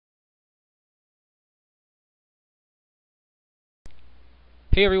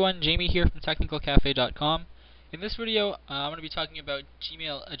Hey everyone, Jamie here from TechnicalCafe.com. In this video, I'm going to be talking about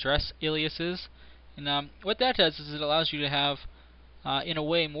Gmail address aliases. And what that does is it allows you to have, in a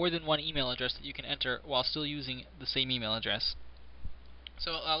way, more than one email address that you can enter while still using the same email address.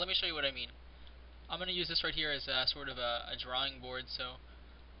 So let me show you what I mean. I'm going to use this right here as sort of a drawing board, so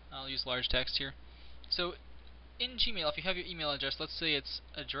I'll use large text here. So in Gmail, if you have your email address, let's say it's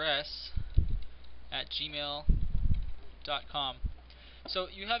address@gmail.com. So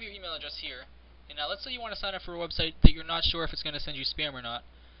you have your email address here, and now let's say you want to sign up for a website that you're not sure if it's going to send you spam or not.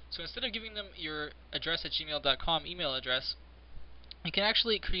 So instead of giving them your address@gmail.com email address, you can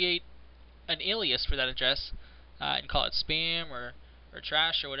actually create an alias for that address and call it spam or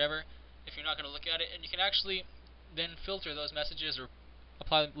trash or whatever if you're not going to look at it. And you can actually then filter those messages or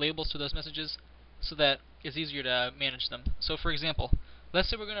apply labels to those messages so that it's easier to manage them. So for example, let's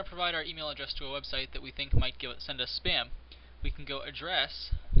say we're going to provide our email address to a website that we think might send us spam. We can go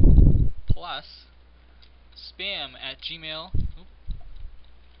address plus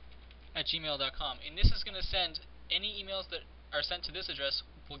spam@gmail.com, and this is going to send any emails that are sent to this address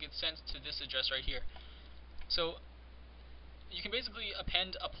will get sent to this address right here. So you can basically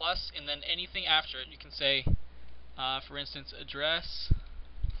append a plus and then anything after it. You can say, for instance, address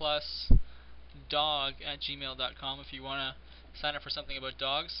plus dog@gmail.com if you want to sign up for something about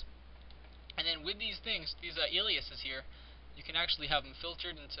dogs. And then with these things, these aliases here, you can actually have them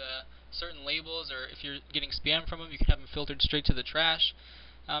filtered into certain labels, or if you're getting spam from them, you can have them filtered straight to the trash.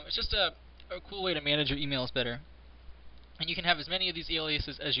 It's just a cool way to manage your emails better. And you can have as many of these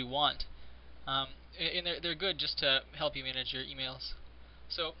aliases as you want. And they're good just to help you manage your emails.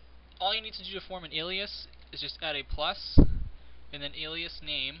 So all you need to do to form an alias is just add a plus, and then alias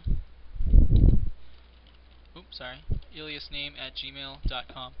name. Alias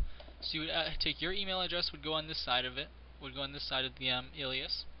name@gmail.com. So you would take your email address, would go on this side of it, would go on this side of the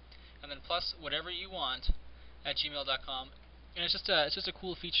alias, and then plus whatever you want at gmail.com. And it's just a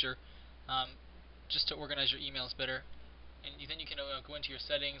cool feature, just to organize your emails better. And then you can go into your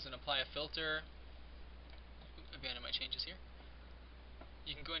settings and apply a filter. Abandon my changes here.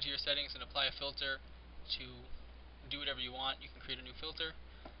 You can go into your settings and apply a filter to do whatever you want. You can create a new filter.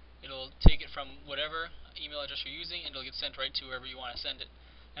 It'll take it from whatever email address you're using, and it'll get sent right to wherever you want to send it.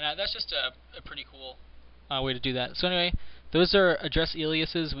 And that's just a pretty cool way to do that. So anyway, those are address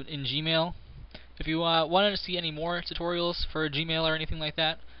aliases in Gmail. If you want to see any more tutorials for Gmail or anything like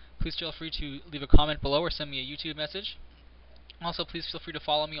that, please feel free to leave a comment below or send me a YouTube message. Also, please feel free to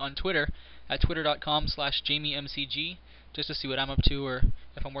follow me on Twitter at twitter.com/JamieMCG just to see what I'm up to or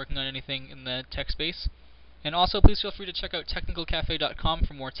if I'm working on anything in the tech space. And also, please feel free to check out TechnicalCafe.com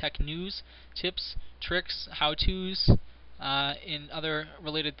for more tech news, tips, tricks, how-tos, and other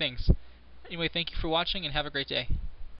related things. Anyway, thank you for watching and have a great day.